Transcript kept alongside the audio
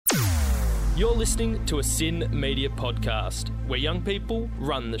You're listening to a Sin Media podcast, where young people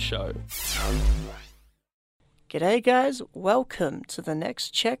run the show. G'day guys, welcome to the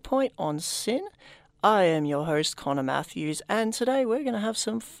next checkpoint on Sin. I am your host Connor Matthews, and today we're going to have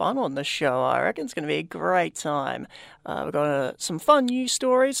some fun on the show. I reckon it's going to be a great time. We've got some fun news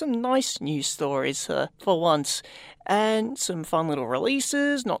stories, some nice news stories for once, and some fun little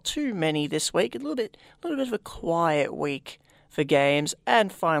releases. Not too many this week, a little bit of a quiet week for games, and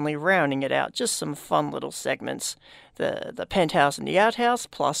finally rounding it out, just some fun little segments. The penthouse and the outhouse,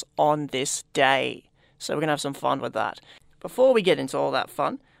 plus on this day. So we're going to have some fun with that. Before we get into all that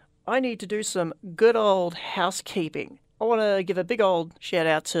fun, I need to do some good old housekeeping. I want to give a big old shout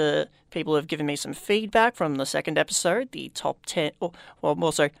out to people who have given me some feedback from the second episode, the top 10,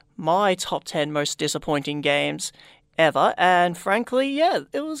 my top 10 most disappointing games ever. And frankly, yeah,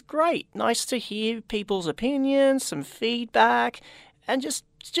 it was great. Nice to hear people's opinions, some feedback, and just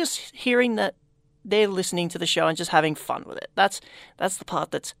hearing that they're listening to the show and just having fun with it. That's the part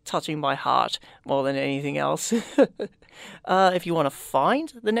that's touching my heart more than anything else. If you want to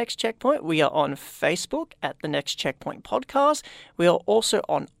find The Next Checkpoint, we are on Facebook at The Next Checkpoint Podcast. We are also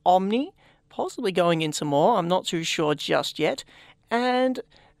on Omni, possibly going into more. I'm not too sure just yet. And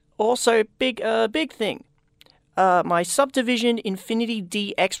also, big thing. My Subdivision Infinity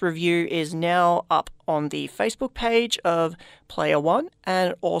DX review is now up on the Facebook page of Player One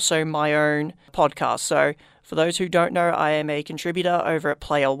and also my own podcast. So for those who don't know, I am a contributor over at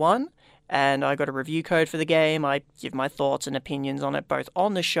Player One, and I got a review code for the game. I give my thoughts and opinions on it both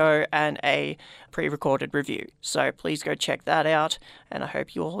on the show and a pre-recorded review. So please go check that out, and I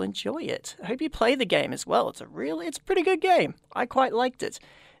hope you all enjoy it. I hope you play the game as well. It's a pretty good game. I quite liked it.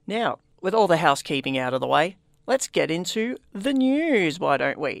 Now, with all the housekeeping out of the way, let's get into the news, why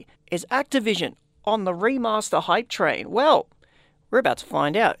don't we? Is Activision on the remaster hype train? Well, we're about to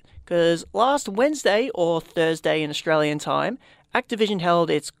find out, because last Wednesday, or Thursday in Australian time, Activision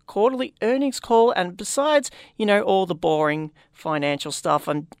held its quarterly earnings call, and besides, all the boring financial stuff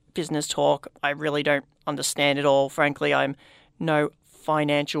and business talk, I really don't understand it all. Frankly, I'm no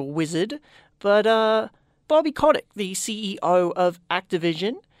financial wizard. But Bobby Kotick, the CEO of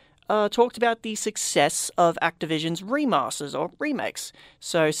Activision, talked about the success of Activision's remasters or remakes.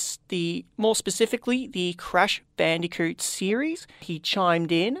 So more specifically, the Crash Bandicoot series. He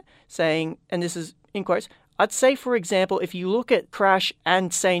chimed in saying, and this is in quotes, I'd say, for example, if you look at Crash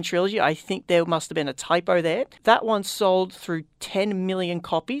and Sane Trilogy, I think there must have been a typo there. That one sold through 10 million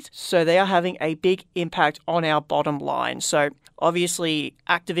copies, so they are having a big impact on our bottom line. So obviously,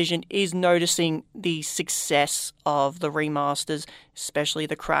 Activision is noticing the success of the remasters, especially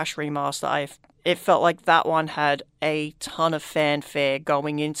the Crash remaster. It felt like that one had a ton of fanfare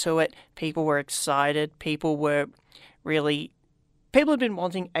going into it. People were excited. People had been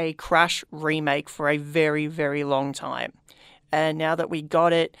wanting a Crash remake for a very, very long time. And now that we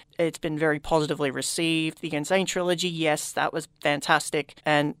got it, it's been very positively received. The Insane Trilogy, yes, that was fantastic.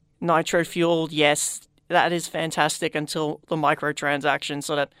 And Nitro Fueled, yes, that is fantastic until the microtransactions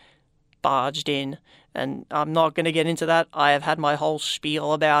sort of barged in. And I'm not going to get into that. I have had my whole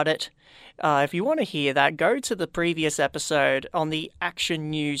spiel about it. If you want to hear that, go to the previous episode on the Action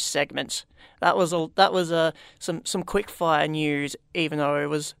News segment. That was some quick fire news, even though it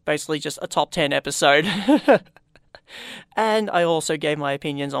was basically just a top 10 episode. And I also gave my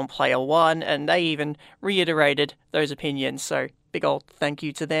opinions on Player One, and they even reiterated those opinions. So big old thank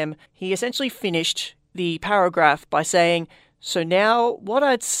you to them. He essentially finished the paragraph by saying, "So now what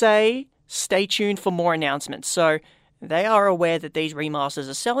I'd say, stay tuned for more announcements." So they are aware that these remasters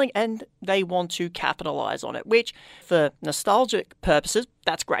are selling and they want to capitalize on it, which for nostalgic purposes,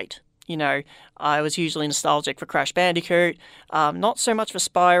 that's great. I was hugely nostalgic for Crash Bandicoot, not so much for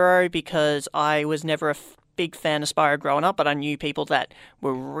Spyro because I was never a big fan of Spyro growing up, but I knew people that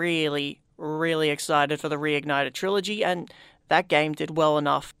were really, really excited for the Reignited trilogy, and that game did well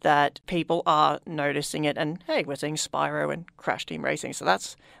enough that people are noticing it, and hey, we're seeing Spyro and Crash Team Racing, so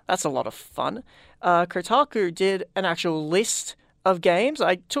that's a lot of fun. Kotaku did an actual list of games.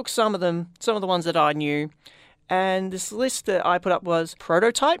 I took some of the ones that I knew, and this list that I put up was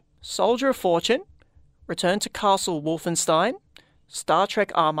Prototype, Soldier of Fortune, Return to Castle Wolfenstein, Star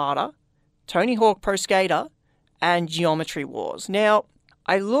Trek Armada, Tony Hawk Pro Skater, and Geometry Wars. Now,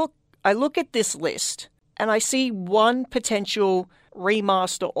 I look at this list, and I see one potential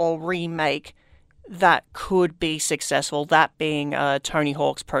remaster or remake that could be successful, that being Tony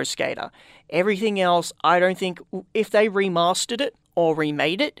Hawk's Pro Skater. Everything else, I don't think, if they remastered it or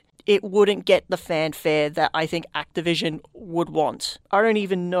remade it, it wouldn't get the fanfare that I think Activision would want. I don't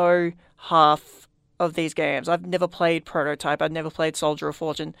even know half of these games. I've never played Prototype. I've never played Soldier of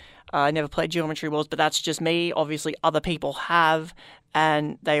Fortune. I never played Geometry Wars, but that's just me. Obviously, other people have,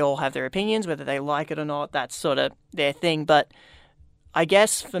 and they all have their opinions, whether they like it or not. That's sort of their thing. But I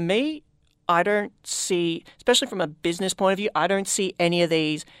guess for me, I don't see, especially from a business point of view, I don't see any of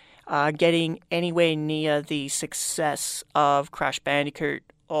these getting anywhere near the success of Crash Bandicoot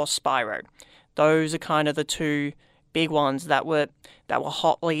or Spyro. Those are kind of the two big ones that were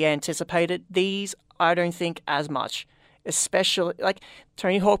hotly anticipated. These, I don't think as much. Especially, like,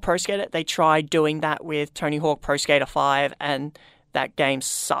 Tony Hawk Pro Skater, they tried doing that with Tony Hawk Pro Skater 5, and that game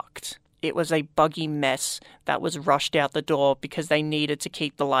sucked. It was a buggy mess that was rushed out the door because they needed to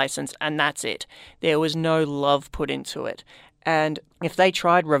keep the license, and that's it. There was no love put into it. And if they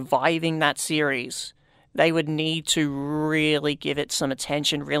tried reviving that series, they would need to really give it some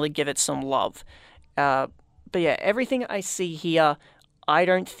attention, really give it some love. But yeah, everything I see here, I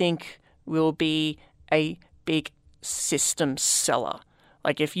don't think will be a big system seller.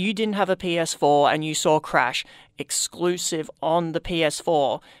 Like, if you didn't have a PS4 and you saw Crash exclusive on the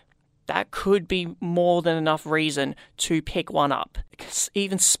PS4, that could be more than enough reason to pick one up. Because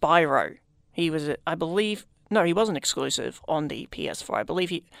even Spyro, he was, I believe, no, he wasn't exclusive on the PS4. I believe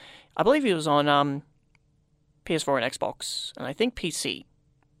he was on PS4 and Xbox, and I think PC.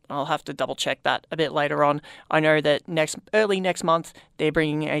 I'll have to double check that a bit later on. I know that early next month they're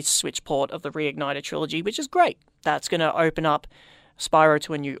bringing a Switch port of the Reignited trilogy, which is great. That's going to open up Spyro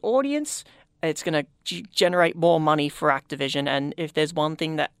to a new audience. It's going to generate more money for Activision, and if there's one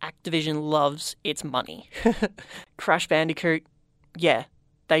thing that Activision loves, it's money. Crash Bandicoot, yeah,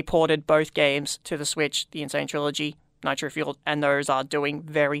 they ported both games to the Switch, the Insane Trilogy, Nitro Fueled, and those are doing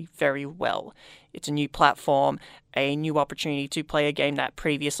very, very well. It's a new platform, a new opportunity to play a game that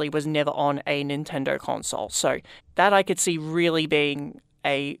previously was never on a Nintendo console. So that I could see really being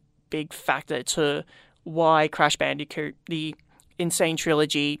a big factor to why Crash Bandicoot, the Insane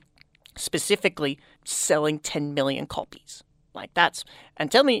Trilogy, specifically selling 10 million copies. Like,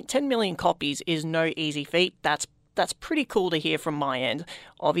 and tell me 10 million copies is no easy feat. That's pretty cool to hear from my end.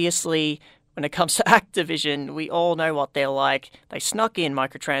 Obviously, when it comes to Activision, we all know what they're like. They snuck in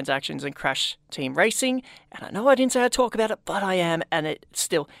microtransactions in Crash Team Racing, and I know I didn't say I'd talk about it, but I am, and it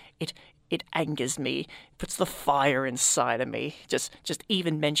angers me. It puts the fire inside of me. Just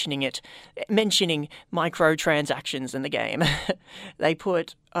even mentioning microtransactions in the game. They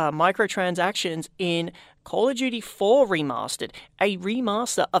put microtransactions in Call of Duty 4 Remastered, a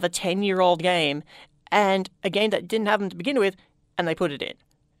remaster of a 10-year-old game, and a game that didn't have them to begin with, and they put it in.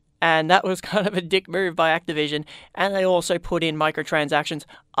 And that was kind of a dick move by Activision. And they also put in microtransactions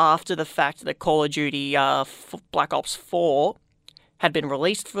after the fact that Call of Duty Black Ops 4 had been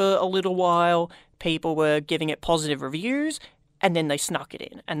released for a little while. People were giving it positive reviews, and then they snuck it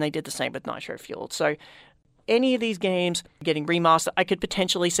in. And they did the same with Nitro Fueled. So any of these games getting remastered, I could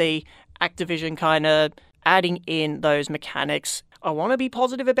potentially see Activision kind of adding in those mechanics. I want to be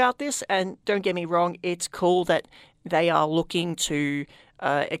positive about this, and don't get me wrong, it's cool that they are looking to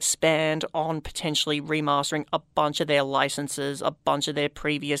expand on potentially remastering a bunch of their licenses, a bunch of their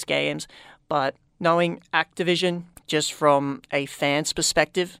previous games. But knowing Activision, just from a fan's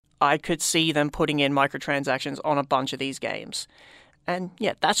perspective, I could see them putting in microtransactions on a bunch of these games. And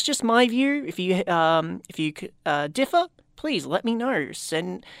yeah, that's just my view. If you differ, please let me know.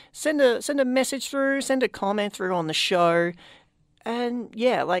 Send a message through, send a comment through on the show. And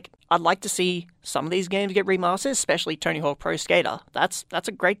yeah, like, I'd like to see some of these games get remastered, especially Tony Hawk Pro Skater. That's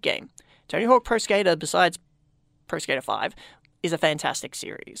a great game. Tony Hawk Pro Skater, besides Pro Skater 5, is a fantastic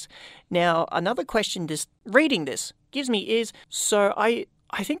series. Now, another question reading this gives me is, so I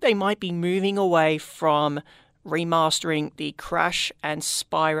think they might be moving away from remastering the Crash and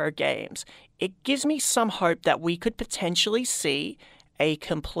Spyro games. It gives me some hope that we could potentially see a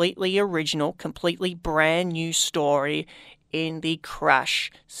completely original, completely brand new story in the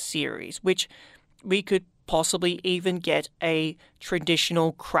Crash series, which we could possibly even get a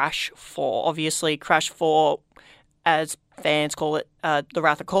traditional Crash 4. Obviously, Crash 4, as fans call it, the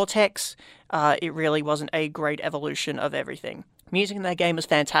Wrath of Cortex, it really wasn't a great evolution of everything. Music in that game was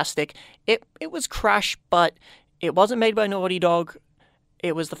fantastic. It was Crash, but it wasn't made by Naughty Dog.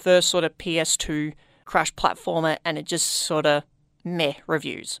 It was the first sort of PS2 Crash platformer, and it just sort of meh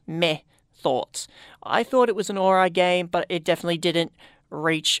reviews, meh thoughts. I thought it was an alright game, but it definitely didn't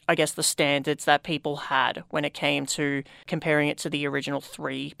reach, I guess, the standards that people had when it came to comparing it to the original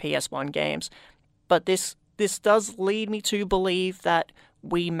 3 PS1 games. But this does lead me to believe that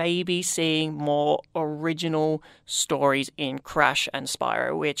we may be seeing more original stories in Crash and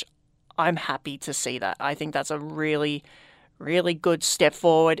Spyro, which I'm happy to see that. I think that's a really, really good step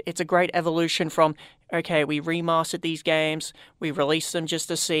forward. It's a great evolution from, okay, we remastered these games, we released them just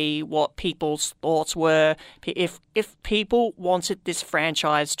to see what people's thoughts were, if people wanted this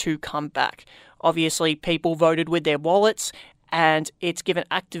franchise to come back. Obviously, people voted with their wallets, and it's given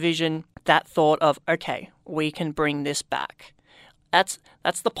Activision that thought of, okay, we can bring this back. That's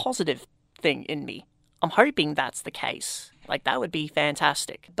the positive thing in me. I'm hoping that's the case. Like, that would be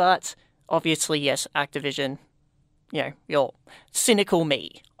fantastic. But obviously, yes, Activision, you're cynical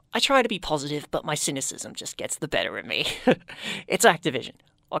me. I try to be positive, but my cynicism just gets the better of me. It's Activision.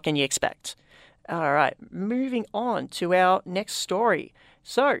 What can you expect? All right, moving on to our next story.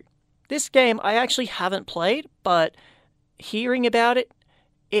 So, this game I actually haven't played, but hearing about it,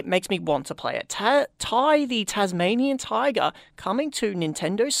 it makes me want to play it. Ty the Tasmanian Tiger coming to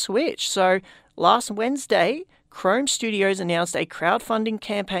Nintendo Switch. So, last Wednesday, Chrome Studios announced a crowdfunding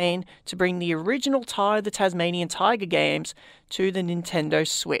campaign to bring the original Ty the Tasmanian Tiger games to the Nintendo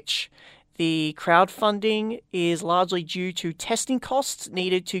Switch. The crowdfunding is largely due to testing costs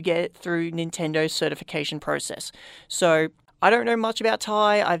needed to get it through Nintendo's certification process. So, I don't know much about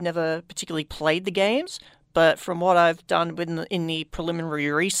Ty. I've never particularly played the games, but from what I've done in the preliminary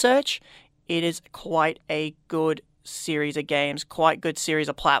research, it is quite a good series of games, quite good series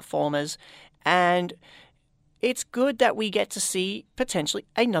of platformers, and it's good that we get to see potentially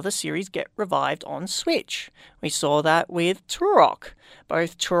another series get revived on Switch. We saw that with Turok.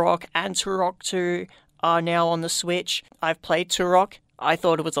 Both Turok and Turok 2 are now on the Switch. I've played Turok. I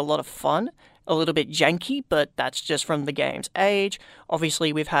thought it was a lot of fun. A little bit janky, but that's just from the game's age.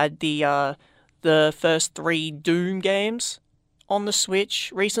 Obviously, we've had the first 3 Doom games on the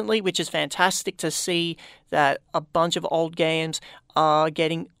Switch recently, which is fantastic to see that a bunch of old games are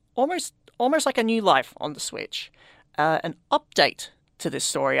getting almost like a new life on the Switch. An update to this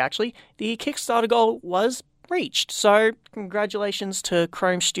story, actually. The Kickstarter goal was reached, so congratulations to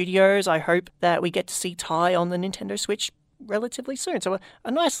Chrome Studios. I hope that we get to see Ty on the Nintendo Switch relatively soon. So a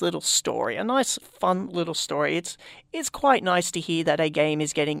nice little story, a nice fun little story. It's quite nice to hear that a game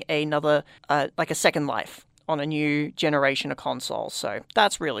is getting another, like a second life on a new generation of consoles. So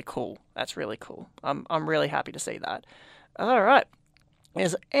that's really cool. That's really cool. I'm really happy to see that. All right.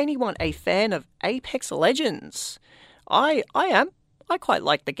 Is anyone a fan of Apex Legends? I am. I quite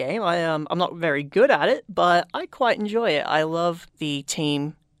like the game. I'm not very good at it, but I quite enjoy it. I love the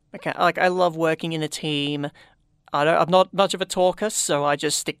team. I love working in a team. I'm not much of a talker, so I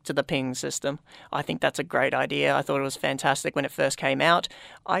just stick to the ping system. I think that's a great idea. I thought it was fantastic when it first came out.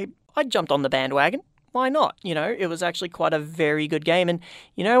 I jumped on the bandwagon. Why not? It was actually quite a very good game. And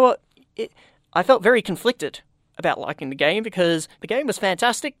you know what? I felt very conflicted about liking the game because the game was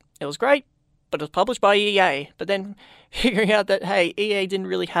fantastic. It was great, but it was published by EA. But then figuring out that, hey, EA didn't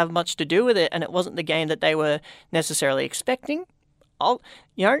really have much to do with it and it wasn't the game that they were necessarily expecting,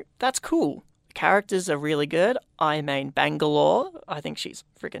 that's cool. The characters are really good. I main Bangalore. I think she's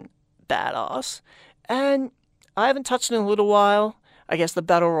freaking badass. And I haven't touched it in a little while. I guess the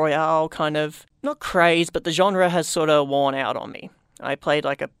Battle Royale kind of, not craze, but the genre has sort of worn out on me. I played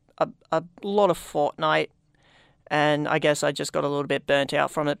like a lot of Fortnite, and I guess I just got a little bit burnt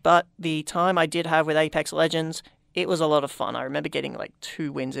out from it. But the time I did have with Apex Legends, it was a lot of fun. I remember getting like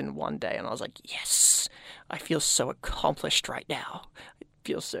 2 wins in one day, and I was like, yes, I feel so accomplished right now. It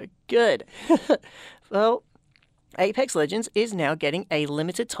feels so good. Well, Apex Legends is now getting a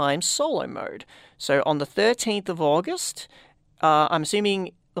limited time solo mode. So on the 13th of August, I'm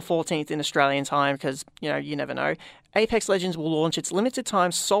assuming the 14th in Australian time because, you never know, Apex Legends will launch its limited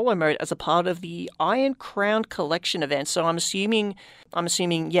time solo mode as a part of the Iron Crown Collection event. So I'm assuming,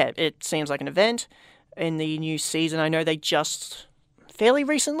 yeah, it seems like an event in the new season. I know they just fairly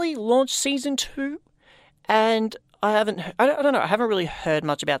recently launched Season 2, and I don't know, I haven't really heard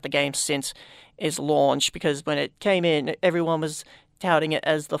much about the game since its launch, because when it came in, everyone was touting it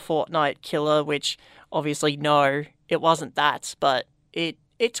as the Fortnite killer, which obviously, no, it wasn't that, but it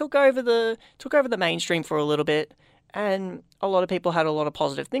took over the mainstream for a little bit, and a lot of people had a lot of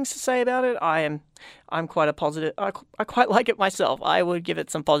positive things to say about it. I'm quite a positive. I quite like it myself. I would give it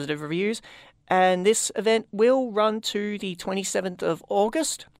some positive reviews. And this event will run to the 27th of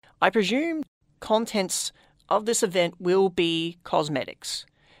August. I presume contents of this event will be cosmetics.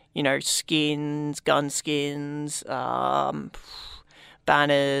 Skins, gun skins,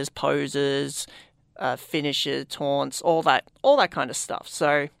 banners, poses, finisher, taunts, all that kind of stuff.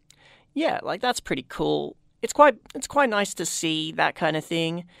 So, yeah, that's pretty cool. It's quite nice to see that kind of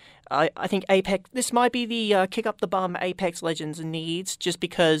thing. I think this might be the kick up the bum Apex Legends needs, just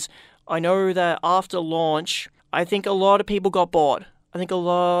because I know that after launch, I think a lot of people got bored I think a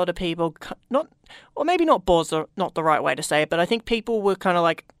lot of people, or maybe not bored's not the right way to say it, but I think people were kind of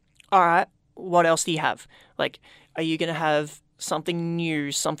like, all right, what else do you have? Like, are you going to have something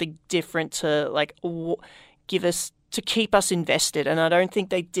new, something different to like to keep us invested? And I don't think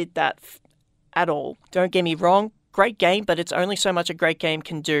they did that at all. Don't get me wrong, great game, but it's only so much a great game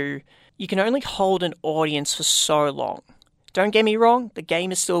can do. You can only hold an audience for so long. Don't get me wrong, the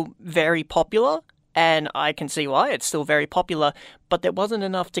game is still very popular, and I can see why it's still very popular, but there wasn't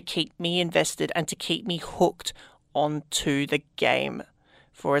enough to keep me invested and to keep me hooked onto the game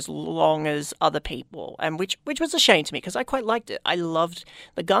for as long as other people, and which was a shame to me because I quite liked it. I loved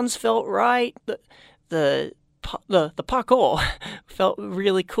the guns, felt right, the parkour felt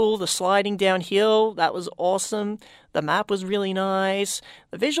really cool. The sliding downhill, that was awesome. The map was really nice.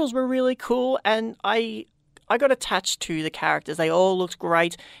 The visuals were really cool, and I got attached to the characters. They all looked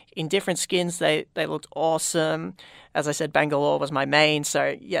great in different skins. They looked awesome. As I said, Bangalore was my main,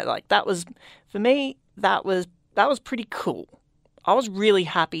 so yeah, like that was for me. That was pretty cool. I was really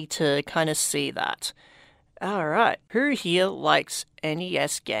happy to kind of see that. All right, who here likes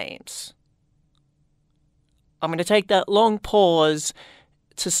NES games? I'm going to take that long pause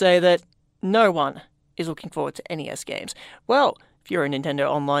to say that no one is looking forward to NES games. Well, if you're a Nintendo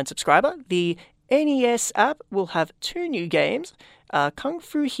Online subscriber, the NES app will have 2 new games, Kung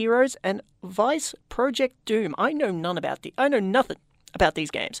Fu Heroes and Vice Project Doom. I know nothing about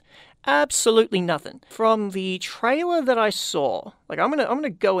these games. Absolutely nothing. From the trailer that I saw, like I'm gonna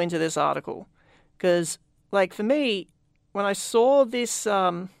go into this article, because like for me, when I saw this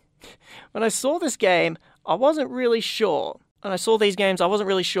game, I wasn't really sure. When I saw these games, I wasn't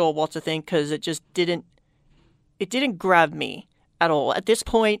really sure what to think because it just didn't grab me at all. At this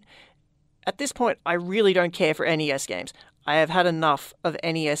point, I really don't care for NES games. I have had enough of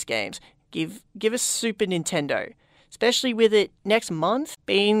NES games. Give us Super Nintendo, especially with it next month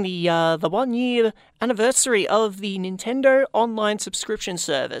being the 1-year anniversary of the Nintendo Online subscription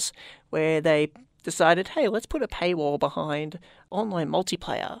service, where they decided, hey, let's put a paywall behind online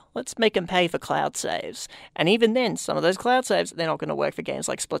multiplayer. Let's make them pay for cloud saves. And even then, some of those cloud saves, they're not going to work for games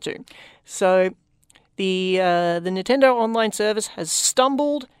like Splatoon. So the Nintendo Online service has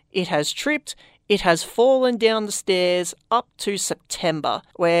stumbled, it has tripped, it has fallen down the stairs up to September,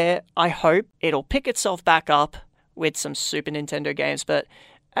 where I hope it'll pick itself back up with some Super Nintendo games. But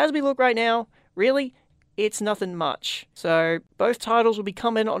as we look right now, really, it's nothing much. So both titles will be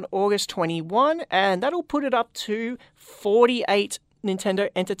coming on August 21, and that'll put it up to 48 Nintendo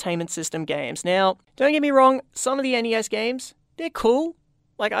Entertainment System games. Now, don't get me wrong, some of the NES games, they're cool.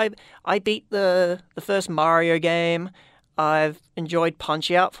 Like, I beat the first Mario game. I've enjoyed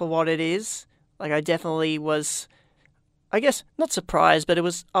Punch-Out for what it is. Like, I definitely was, I guess, not surprised, but I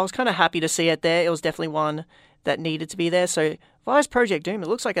was kind of happy to see it there. It was definitely one that needed to be there. So Vice Project Doom, it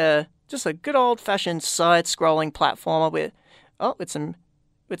looks like just a good old-fashioned side-scrolling platformer with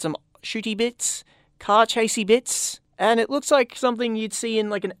some shooty bits, car chasey bits, and it looks like something you'd see in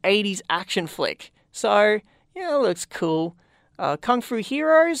like an 80s action flick. So yeah, it looks cool. Kung Fu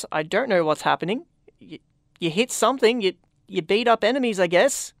Heroes, I don't know what's happening. You hit something, you beat up enemies, I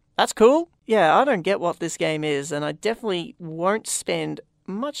guess. That's cool. Yeah, I don't get what this game is, and I definitely won't spend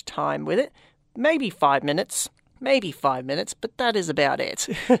much time with it. Maybe 5 minutes, but that is about it.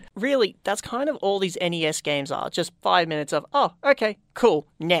 Really, that's kind of all these NES games are. Just 5 minutes of, oh, okay, cool,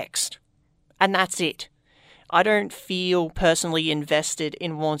 next. And that's it. I don't feel personally invested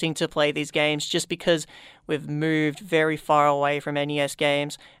in wanting to play these games just because we've moved very far away from NES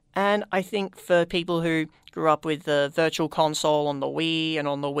games. And I think for people who grew up with the Virtual Console on the Wii and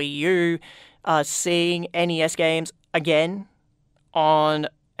on the Wii U, seeing NES games again on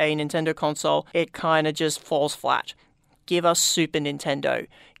a Nintendo console, it kind of just falls flat. Give us Super Nintendo.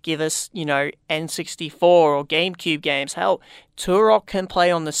 Give us, N64 or GameCube games. Hell, Turok can play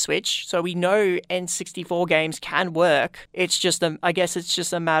on the Switch, so we know N64 games can work. It's just, I guess it's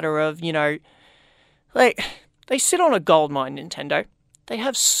just a matter of, they sit on a goldmine, Nintendo. They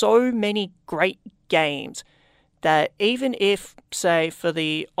have so many great games that even if, say, for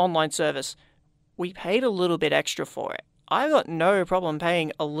the online service, we paid a little bit extra for it, I got no problem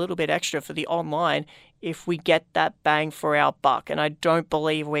paying a little bit extra for the online if we get that bang for our buck. And I don't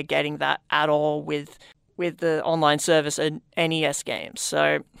believe we're getting that at all with the online service and NES games.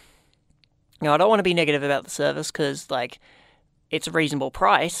 So, I don't want to be negative about the service because, it's a reasonable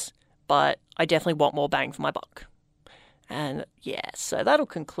price, but I definitely want more bang for my buck. And yeah, so that'll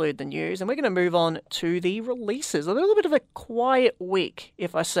conclude the news, and we're going to move on to the releases. A little bit of a quiet week,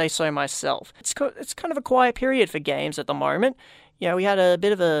 if I say so myself. It's kind of a quiet period for games at the moment. We had a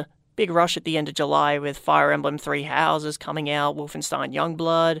bit of a big rush at the end of July with Fire Emblem Three Houses coming out, Wolfenstein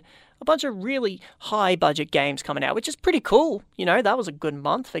Youngblood, a bunch of really high-budget games coming out, which is pretty cool. You know, that was a good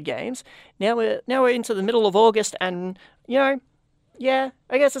month for games. Now we're into the middle of August, and, you know, yeah,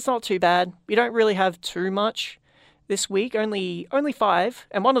 I guess it's not too bad. We don't really have too much this week, only 5,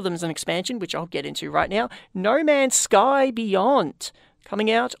 and one of them is an expansion, which I'll get into right now. No Man's Sky Beyond, coming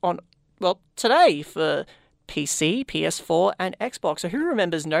out on, well, today for PC, PS4, and Xbox. So who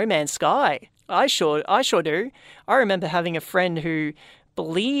remembers No Man's Sky? I sure do. I remember having a friend who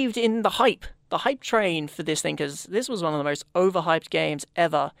believed in the hype train for this thing, because this was one of the most overhyped games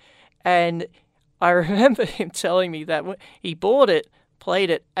ever. And I remember him telling me that he bought it, played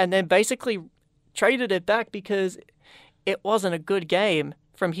it, and then basically traded it back because it wasn't a good game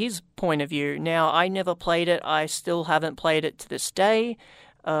from his point of view. Now, I never played it. I still haven't played it to this day.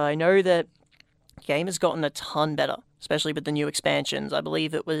 I know that the game has gotten a ton better, especially with the new expansions. I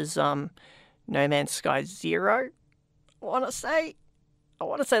believe it was No Man's Sky Zero, I want to say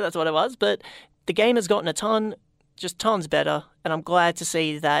that's what it was, but the game has gotten tons better, and I'm glad to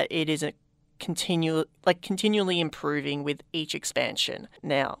see that it isn't continually improving with each expansion.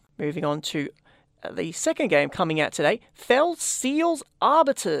 Now, moving on to the second game coming out today, Fell Seal's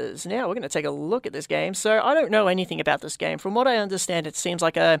Arbiters. Now, we're going to take a look at this game. So, I don't know anything about this game. From what I understand, it seems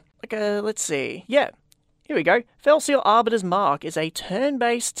like a let's see. Yeah, here we go. Fell Seal Arbiter's Mark is a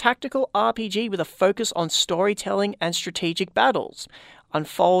turn-based tactical RPG with a focus on storytelling and strategic battles.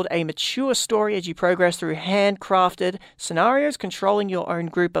 Unfold a mature story as you progress through handcrafted scenarios, controlling your own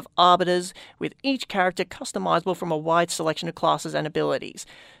group of arbiters, with each character customizable from a wide selection of classes and abilities.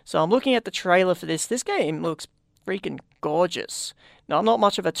 So I'm looking at the trailer for this. This game looks freaking gorgeous. Now, I'm not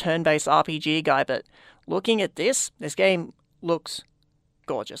much of a turn-based RPG guy, but looking at this game looks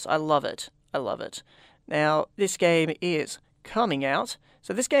gorgeous. I love it. Now, this game is coming out.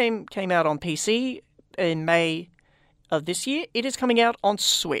 So this game came out on PC in May of this year. It is coming out on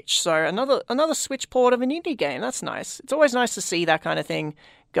Switch. So another Switch port of an indie game. That's nice. It's always nice to see that kind of thing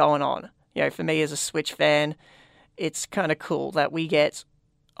going on. You know, for me as a Switch fan, it's kind of cool that we get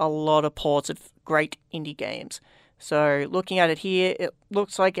a lot of ports of great indie games. So looking at it here, it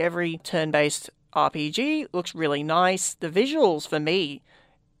looks like every turn-based RPG. It looks really nice. The visuals, for me,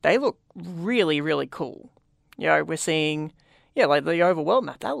 they look really, really cool. You know, we're seeing, like the overworld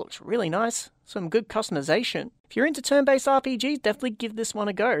map. That looks really nice. Some good customization. If you're into turn-based RPGs, definitely give this one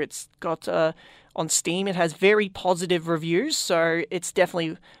a go. It's got on Steam. It has very positive reviews, so it's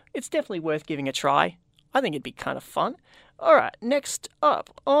definitely worth giving a try. I think it'd be kind of fun. All right, next up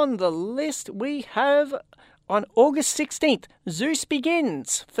on the list we have on August 16th, Zeus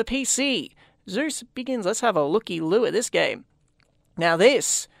Begins for PC. Zeus Begins. Let's have a looky-loo at this game. Now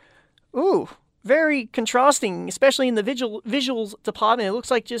this, very contrasting, especially in the visuals department. It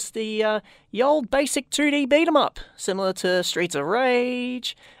looks like just the old basic 2D beat-em-up, similar to Streets of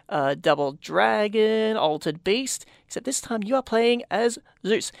Rage, Double Dragon, Altered Beast, except this time you are playing as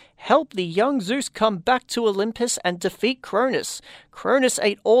Zeus. Help the young Zeus come back to Olympus and defeat Cronus. Cronus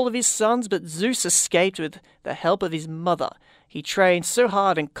ate all of his sons, but Zeus escaped with the help of his mother. He trained so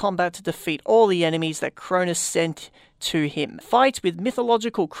hard in combat to defeat all the enemies that Cronus sent to him. Fight with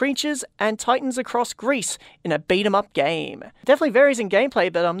mythological creatures and titans across Greece in a beat-em-up game. Definitely varies in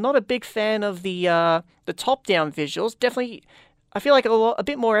gameplay, but I'm not a big fan of the top-down visuals. Definitely, I feel like a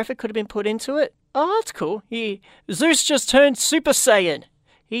bit more effort could have been put into it. Oh, that's cool. Zeus just turned Super Saiyan.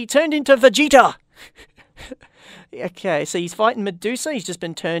 He turned into Vegeta. Okay, so he's fighting Medusa. He's just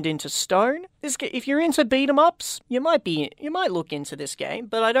been turned into stone. If you're into beat-em-ups, you might look into this game,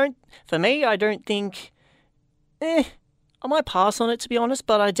 but I don't think. I might pass on it, to be honest,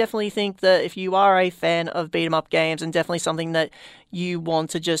 but I definitely think that if you are a fan of beat-em-up games and definitely something that you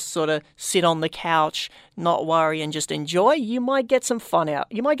want to just sort of sit on the couch, not worry, and just enjoy, you might get some fun out.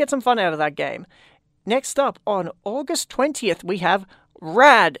 You might get some fun out of that game. Next up, on August 20th, we have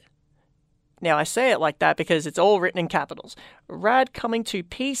Rad. Now, I say it like that because it's all written in capitals. Rad coming to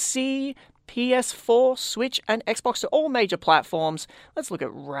PC, PS4, Switch, and Xbox, to all major platforms. Let's look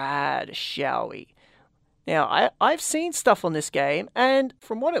at Rad, shall we? Now, I've seen stuff on this game, and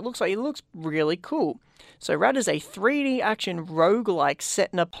from what it looks really cool. So Rad is a 3D action roguelike set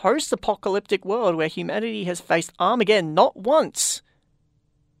in a post-apocalyptic world where humanity has faced Armageddon not once,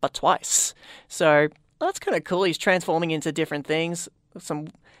 but twice. So that's kind of cool. He's transforming into different things, some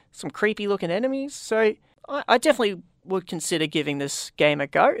creepy-looking enemies. So I definitely would consider giving this game a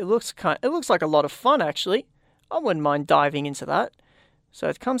go. It looks like a lot of fun, actually. I wouldn't mind diving into that. So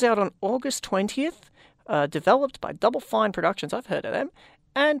it comes out on August 20th. Developed by Double Fine Productions, I've heard of them,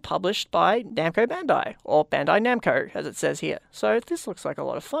 and published by Namco Bandai, or Bandai Namco, as it says here. So this looks like a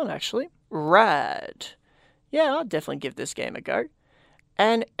lot of fun, actually. Rad. Yeah, I'll definitely give this game a go.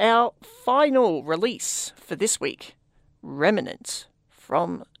 And our final release for this week, Remnant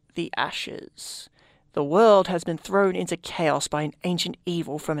from the Ashes. The world has been thrown into chaos by an ancient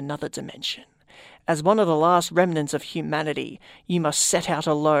evil from another dimension. As one of the last remnants of humanity, you must set out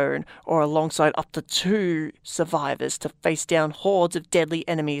alone or alongside up to 2 survivors to face down hordes of deadly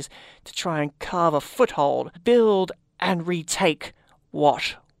enemies to try and carve a foothold, build and retake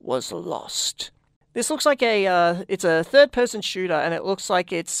what was lost. This looks like it's a third-person shooter, and it looks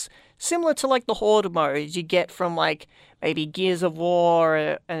like it's similar to like the Horde modes you get from like maybe Gears of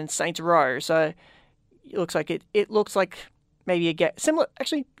War and Saints Row. So it looks like maybe you get similar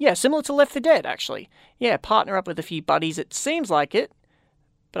to Left 4 Dead, actually. Yeah, partner up with a few buddies. It seems like it,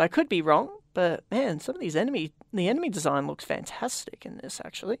 but I could be wrong. But man, some of the enemy design looks fantastic in this,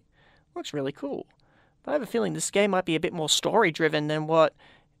 actually. Looks really cool. But I have a feeling this game might be a bit more story-driven than what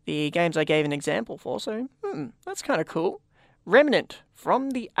the games I gave an example for, so that's kind of cool. Remnant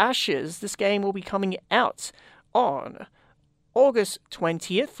from the Ashes. This game will be coming out on August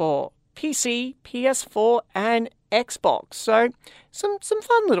 20th for PC, PS4, and Xbox. So some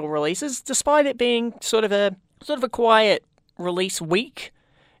fun little releases, despite it being sort of a quiet release week.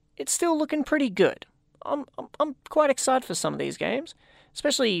 It's still looking pretty good. I'm quite excited for some of these games,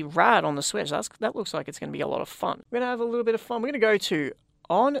 especially Rad on the Switch. That looks like it's going to be a lot of fun. We're going to have a little bit of fun. We're going to go to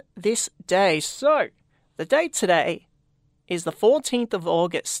On This Day. So the date today is the 14th of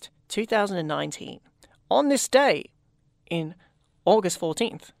August, 2019. On this day, in August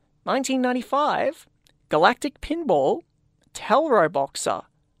 14th, 1995, Galactic Pinball, Telro Boxer,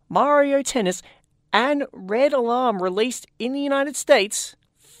 Mario Tennis, and Red Alarm released in the United States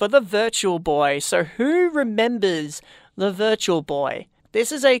for the Virtual Boy. So who remembers the Virtual Boy?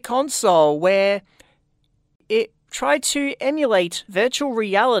 This is a console where it tried to emulate virtual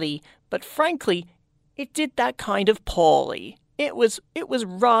reality, but frankly, it did that kind of poorly. It was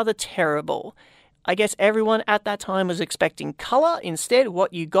rather terrible. I guess everyone at that time was expecting color. Instead,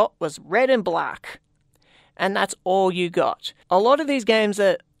 what you got was red and black. And that's all you got. A lot of these games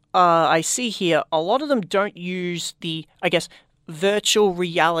that I see here, a lot of them don't use the, virtual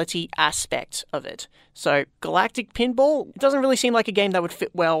reality aspect of it. So Galactic Pinball, it doesn't really seem like a game that would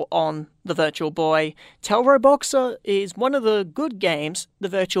fit well on the Virtual Boy. Telro Boxer is one of the good games the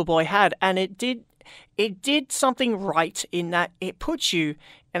Virtual Boy had, and it did something right in that it puts you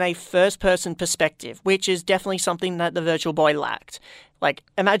in a first-person perspective, which is definitely something that the Virtual Boy lacked. Like,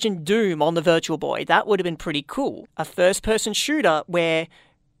 imagine Doom on the Virtual Boy. That would have been pretty cool. A first-person shooter where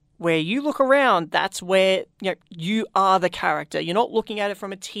you look around, that's where you are the character. You're not looking at it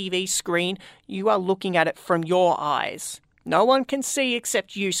from a TV screen. You are looking at it from your eyes. No one can see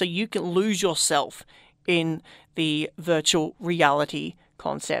except you, so you can lose yourself in the virtual reality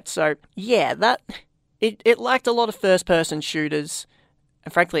concept. So, yeah, it lacked a lot of first-person shooters.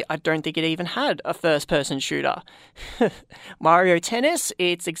 And frankly, I don't think it even had a first-person shooter. Mario Tennis,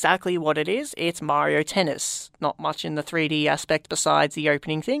 it's exactly what it is. It's Mario Tennis. Not much in the 3D aspect besides the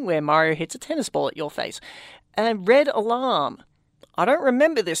opening thing where Mario hits a tennis ball at your face. And Red Alarm. I don't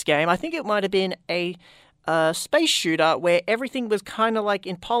remember this game. I think it might have been a space shooter where everything was kind of like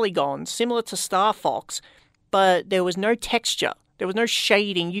in polygons, similar to Star Fox, but there was no texture. There was no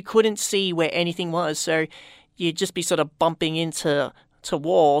shading. You couldn't see where anything was, so you'd just be sort of bumping into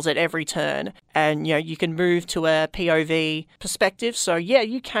walls at every turn, and you can move to a POV perspective. So yeah,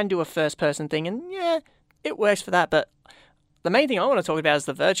 you can do a first person thing, and yeah, it works for that. But the main thing I want to talk about is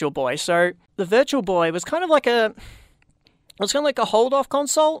the Virtual Boy. So the Virtual Boy was kind of like a hold off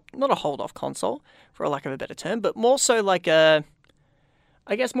console, not a hold off console for lack of a better term, but more so like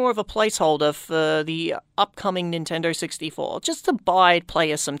more of a placeholder for the upcoming Nintendo 64, just to bide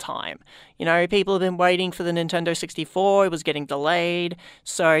players some time. People have been waiting for the Nintendo 64, it was getting delayed,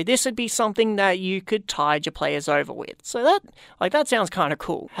 so this would be something that you could tide your players over with. So that sounds kind of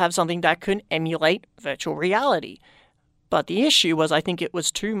cool. Have something that can emulate virtual reality. But the issue was, I think it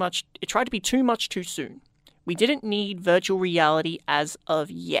was too much, it tried to be too much too soon. We didn't need virtual reality as of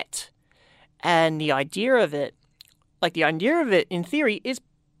yet. And the idea of it in theory is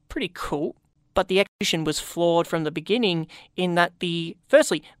pretty cool, but the execution was flawed from the beginning in that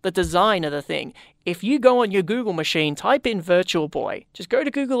firstly, the design of the thing. If you go on your Google machine, type in Virtual Boy, just go to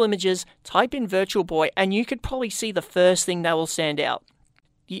Google Images, type in Virtual Boy, and you could probably see the first thing that will stand out.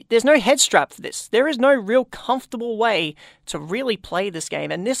 There's no head strap for this. There is no real comfortable way to really play this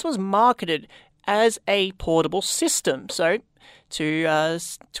game, and this was marketed as a portable system. So, to a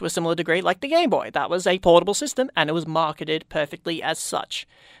similar degree, like the Game Boy, that was a portable system, and it was marketed perfectly as such.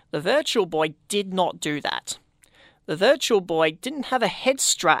 The Virtual Boy did not do that. The Virtual Boy didn't have a head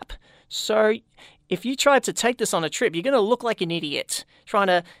strap, so if you tried to take this on a trip, you're going to look like an idiot, trying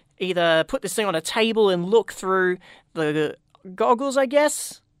to either put this thing on a table and look through the goggles, I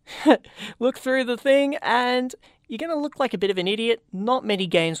guess. Look through the thing, and you're going to look like a bit of an idiot. Not many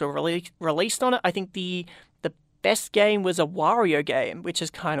games were released on it. I think the best game was a Wario game, which is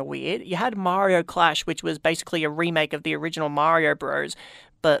kind of weird. You had Mario Clash, which was basically a remake of the original Mario Bros.,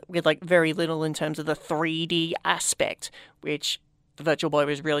 but with like very little in terms of the 3D aspect, which the Virtual Boy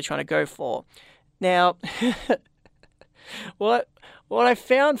was really trying to go for. Now, what I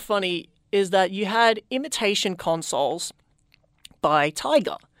found funny is that you had imitation consoles by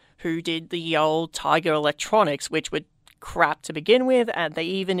Tiger, who did the old Tiger Electronics, which were crap to begin with, and they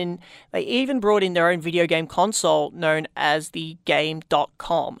even brought in their own video game console known as the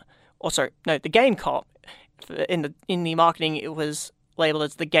Game.com. The Gamecom. In the marketing, it was labeled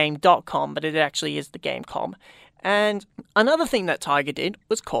as the Game.com, but it actually is the Gamecom. And another thing that Tiger did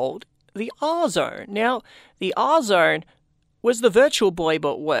was called the R-Zone. Now, the R-Zone was the Virtual Boy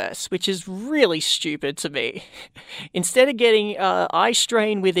but worse, which is really stupid to me. Instead of getting eye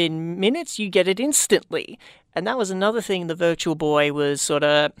strain within minutes, you get it instantly. And that was another thing the Virtual Boy was sort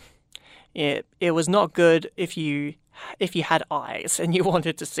of... it was not good if you had eyes and you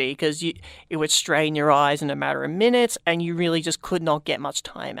wanted to see, because it would strain your eyes in a matter of minutes, and you really just could not get much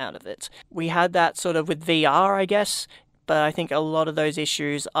time out of it. We had that sort of with VR, I guess, but I think a lot of those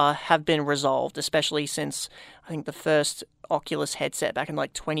issues have been resolved, especially since I think the first Oculus headset back in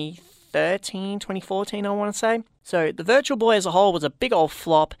like 2013, 2014, I want to say. So the Virtual Boy as a whole was a big old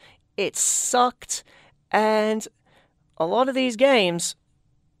flop. It sucked, and a lot of these games,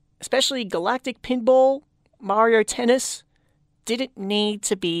 especially Galactic Pinball, Mario Tennis, didn't need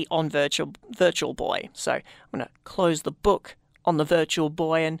to be on Virtual Boy. So I'm going to close the book on the Virtual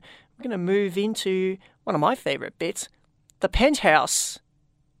Boy, and we're going to move into one of my favourite bits, the Penthouse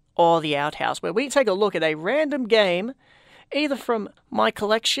or the Outhouse, where we take a look at a random game, either from my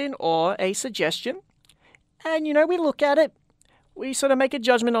collection or a suggestion, and, we look at it, we sort of make a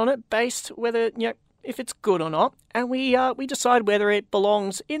judgment on it based whether, if it's good or not, and we decide whether it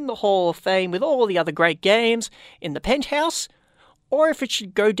belongs in the Hall of Fame with all the other great games in the Penthouse, or if it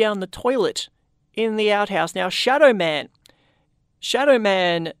should go down the toilet in the Outhouse. Now, Shadow Man,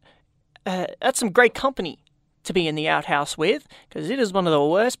 that's some great company to be in the Outhouse with, because it is one of the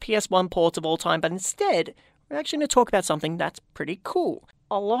worst PS1 ports of all time, but instead, we're actually going to talk about something that's pretty cool.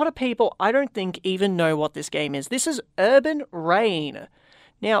 A lot of people, I don't think, even know what this game is. This is Urban Reign.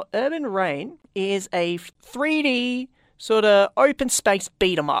 Now, Urban Reign is a 3D sort of open space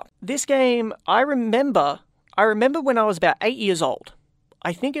beat 'em up. This game, I remember when I was about 8 years old.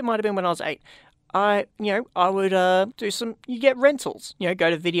 I think it might have been when I was 8. I would you get rentals, go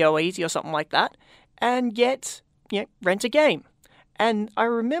to Video Easy or something like that, and rent a game. And I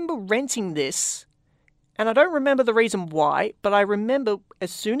remember renting this, and I don't remember the reason why, but I remember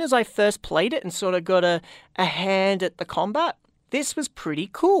as soon as I first played it and sort of got a hand at the combat, this was pretty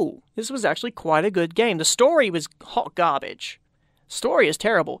cool. This was actually quite a good game. The story was hot garbage. Story is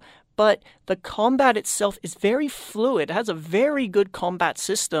terrible, but the combat itself is very fluid. It has a very good combat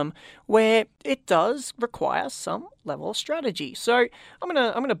system where it does require some level of strategy. So I'm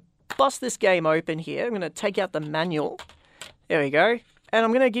gonna bust this game open here. I'm gonna take out the manual. There we go. And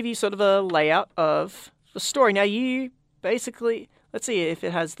I'm gonna give you sort of a layout of the story. Now you basically, let's see if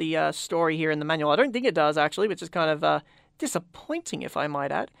it has the story here in the manual. I don't think it does actually, which is kind of disappointing, if I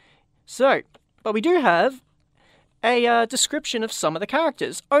might add. So, but we do have a description of some of the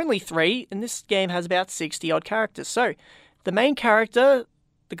characters. Only 3, and this game has about 60 odd characters. So, the main character,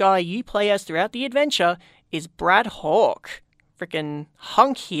 the guy you play as throughout the adventure, is Brad Hawk. Frickin'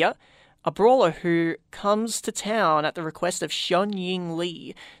 hunk here. A brawler who comes to town at the request of Shun Ying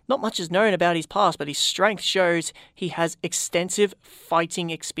Li. Not much is known about his past, but his strength shows he has extensive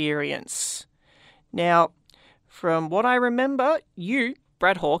fighting experience. Now, from what I remember, you,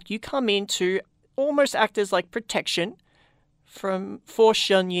 Brad Hawk, you come in to almost act as like protection for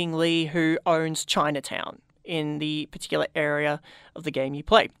Shun Ying Li, who owns Chinatown in the particular area of the game you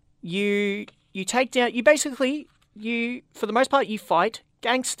play. You take down, for the most part, you fight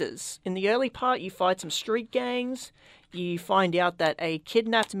gangsters. In the early part, you fight some street gangs. You find out that a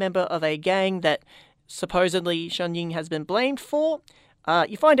kidnapped member of a gang that supposedly Shun Ying has been blamed for,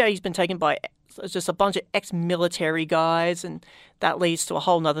 you find out he's been taken by just a bunch of ex-military guys, and that leads to a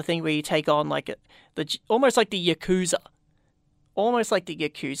whole nother thing where you take on almost like the Yakuza.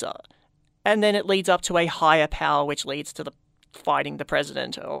 and then it leads up to a higher power, which leads to the fighting the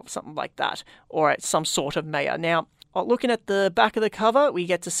president or something like that, or some sort of mayor. Now, looking at the back of the cover, we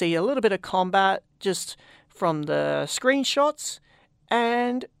get to see a little bit of combat just from the screenshots,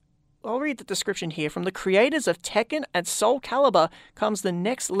 and I'll read the description here. From the creators of Tekken and Soul Calibur comes the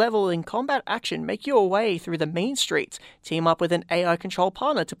next level in combat action. Make your way through the mean streets. Team up with an AI control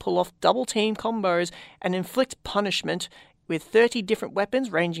partner to pull off double team combos and inflict punishment with 30 different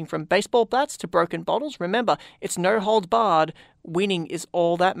weapons ranging from baseball bats to broken bottles. Remember, it's no holds barred. Winning is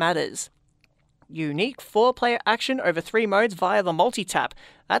all that matters. Unique 4-player action over 3 modes via the multi-tap.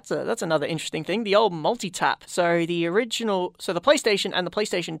 That's another interesting thing, the old multi-tap. So the PlayStation and the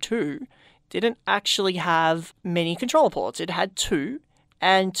PlayStation 2 didn't actually have many controller ports. It had 2,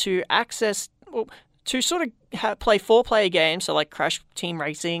 and to sort of play 4-player games, so like Crash Team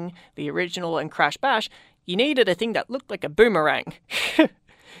Racing, the original, and Crash Bash, you needed a thing that looked like a boomerang.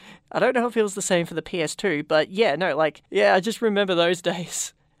 I don't know if it was the same for the PS2, but I just remember those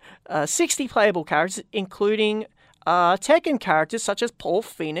days. 60 playable characters, including Tekken characters such as Paul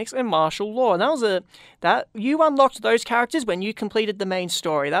Phoenix and Martial Law. And that you unlocked those characters when you completed the main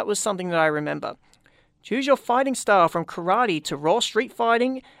story. That was something that I remember. Choose your fighting style from karate to raw street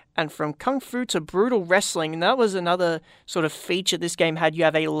fighting, and from kung fu to brutal wrestling. And that was another sort of feature this game had. You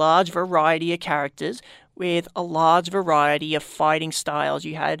have a large variety of characters with a large variety of fighting styles.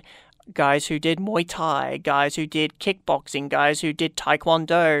 You had guys who did Muay Thai, guys who did kickboxing, guys who did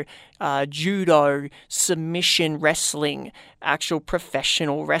Taekwondo, judo, submission wrestling, actual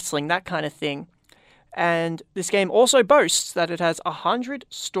professional wrestling, that kind of thing. And this game also boasts that it has 100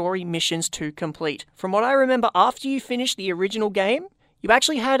 story missions to complete. From what I remember, after you finish the original game, you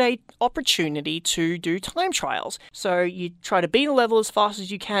actually had an opportunity to do time trials. So you try to beat a level as fast as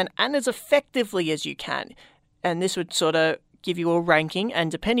you can and as effectively as you can. And this would sort of give you a ranking,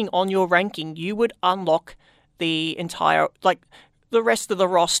 and depending on your ranking, you would unlock the entire, the rest of the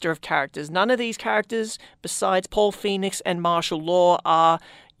roster of characters. None of these characters, besides Paul Phoenix and Martial Law, are,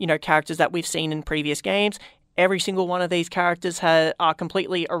 characters that we've seen in previous games. Every single one of these characters are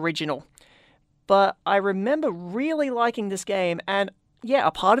completely original. But I remember really liking this game, and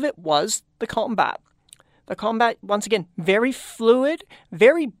a part of it was the combat. The combat, once again, very fluid,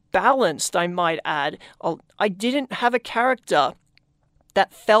 very balanced, I might add. I didn't have a character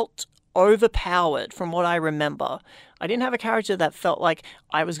that felt overpowered, from what I remember. I didn't have a character that felt like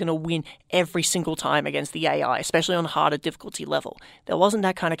I was going to win every single time against the AI, especially on a harder difficulty level. There wasn't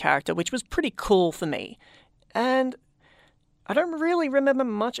that kind of character, which was pretty cool for me. And I don't really remember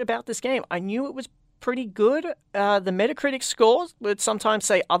much about this game. I knew it was pretty good. The Metacritic scores would sometimes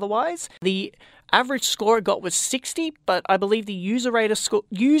say otherwise. The average score it got was 60, but I believe the user-rated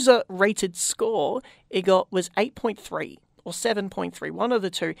score it got was 8.3 or 7.3, one of the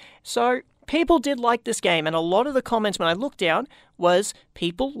two. So people did like this game, and a lot of the comments when I looked down was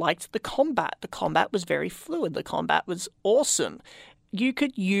people liked the combat. The combat was very fluid. The combat was awesome. You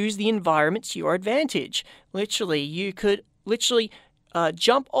could use the environment to your advantage. You could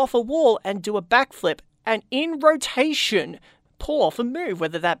jump off a wall and do a backflip, and in rotation pull off a move,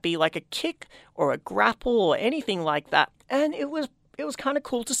 whether that be like a kick or a grapple or anything like that. And it was kind of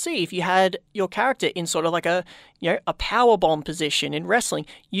cool to see. If you had your character in sort of like a power bomb position in wrestling,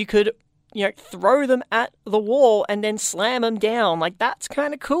 you could throw them at the wall and then slam them down. Like, that's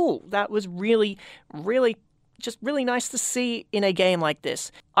kind of cool. That was really, really just really nice to see in a game like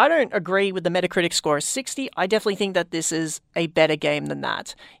this. I don't agree with the Metacritic score of 60. I definitely think that this is a better game than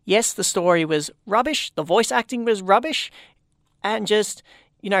that. Yes, the story was rubbish. The voice acting was rubbish. And just,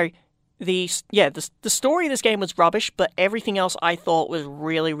 the story of this game was rubbish, but everything else I thought was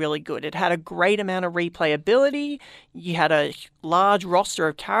really, really good. It had a great amount of replayability. You had a large roster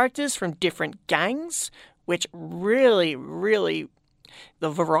of characters from different gangs, which really, really,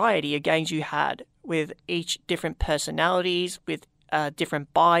 the variety of gangs you had with each different personalities, with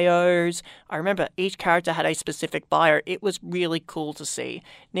different bios. I remember each character had a specific bio. It was really cool to see.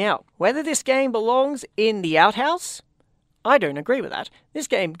 Now, whether this game belongs in the outhouse, I don't agree with that. This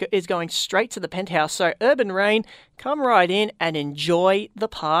game is going straight to the penthouse, so Urban Rain, come right in and enjoy the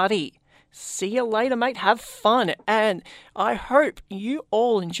party. See you later, mate. Have fun. And I hope you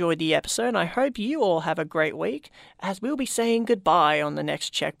all enjoyed the episode, and I hope you all have a great week, as we'll be saying goodbye on the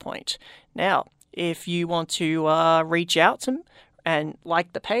next checkpoint. Now, if you want to reach out to me and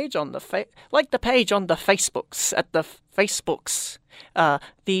like the page on the Facebooks at the Facebooks,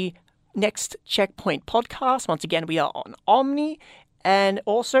 the Next Checkpoint podcast. Once again, we are on Omni, And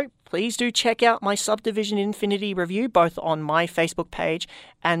also, please do check out my Subdivision Infinity review, both on my Facebook page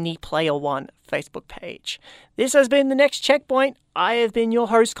and the Player One Facebook page. This has been The Next Checkpoint. I have been your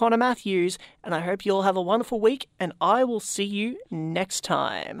host, Connor Matthews, and I hope you all have a wonderful week, and I will see you next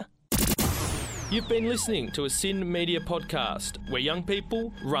time. You've been listening to a Sin Media podcast, where young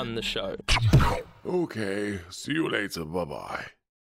people run the show. Okay, see you later, bye-bye.